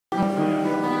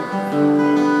Oh,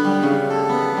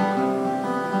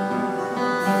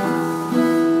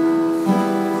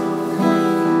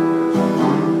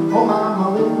 Mama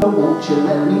Linda, won't you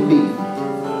let me be?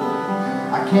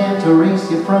 I can't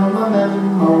erase you from my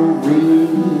memory.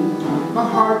 My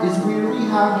heart is weary,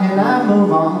 how can I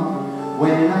move on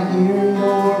when I hear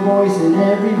your voice in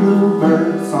every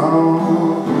bluebird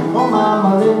song? Oh,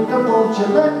 Mama Linda, won't you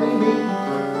let me be?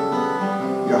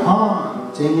 You're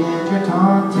haunting and you're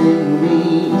taunting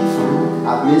me.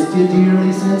 I've missed you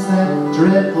dearly since that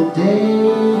dreadful day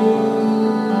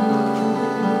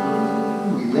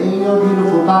we lay your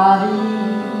beautiful body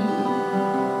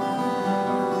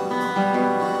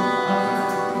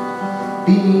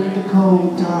beneath the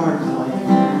cold dark clay,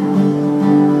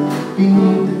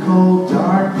 beneath the cold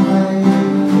dark clay,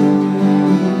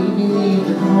 beneath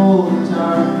the cold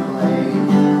dark clay,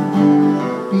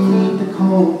 beneath the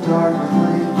cold dark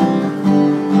clay.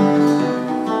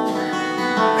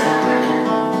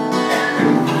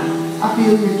 I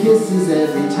feel your kisses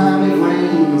every time it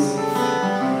rains,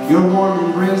 your warm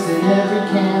embrace in every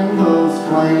candle's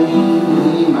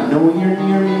flame. I know you're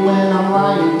near me when I'm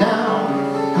lying down,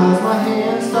 'cause my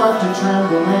hands start to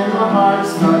tremble and my heart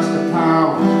starts to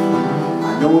pound. I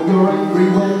know you're angry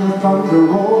when the thunder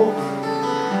rolls,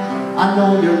 I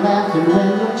know you're laughing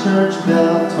when the church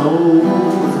bell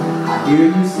tolls. I hear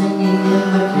you singing in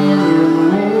the canyon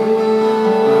wind.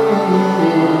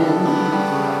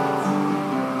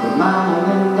 But Mama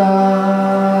Linda,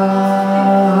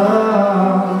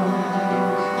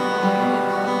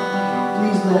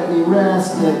 please let me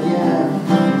rest again.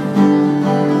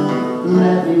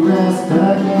 Let me rest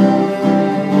again.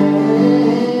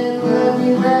 Let me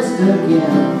rest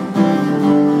again.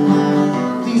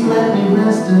 Please let me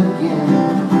rest again.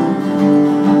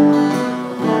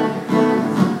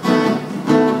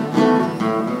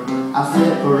 I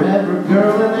said forever,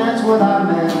 girl, and that's what I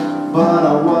meant, but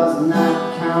I was not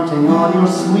counting on your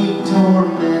sweet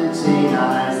tormenting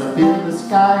eyes up in the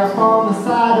sky, up on the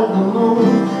side of the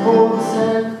moon, or the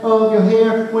scent of your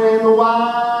hair when the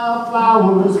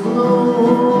wildflowers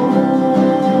bloom,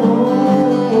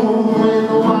 when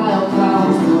the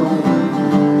wildflowers bloom,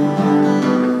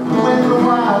 when the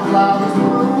wildflowers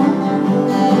bloom,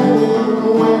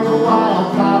 when the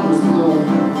wildflowers bloom.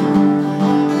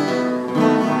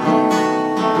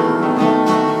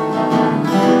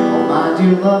 Oh, my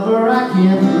dear lover, I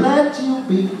can't let you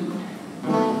be.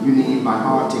 You need my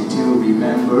haunting to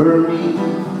remember me.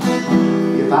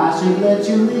 If I should let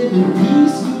you live in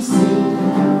peace, you see,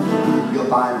 you'll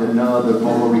find another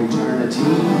for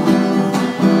eternity.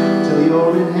 Till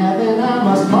you're in heaven, I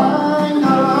must find a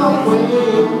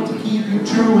way to keep you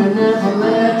true and never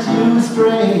let you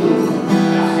stray.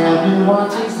 I have been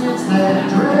watching since that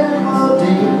dreadful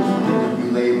day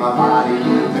you laid my body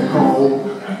in the cold,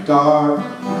 dark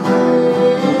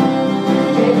clay.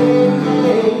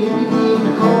 Beneath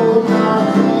the cold, dark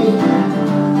clay,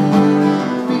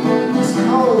 beneath this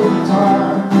cold,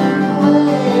 dark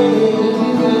clay,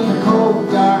 beneath the cold,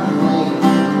 dark clay.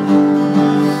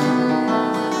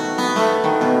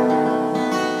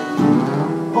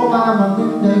 Oh, Mama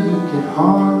Linda, you can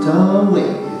haunt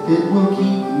away if it will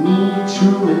keep me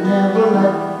true and never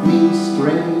let me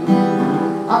stray.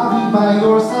 I'll be by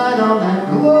your side on that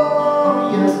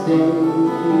glorious day.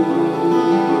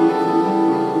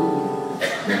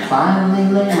 Finally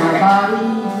lay my body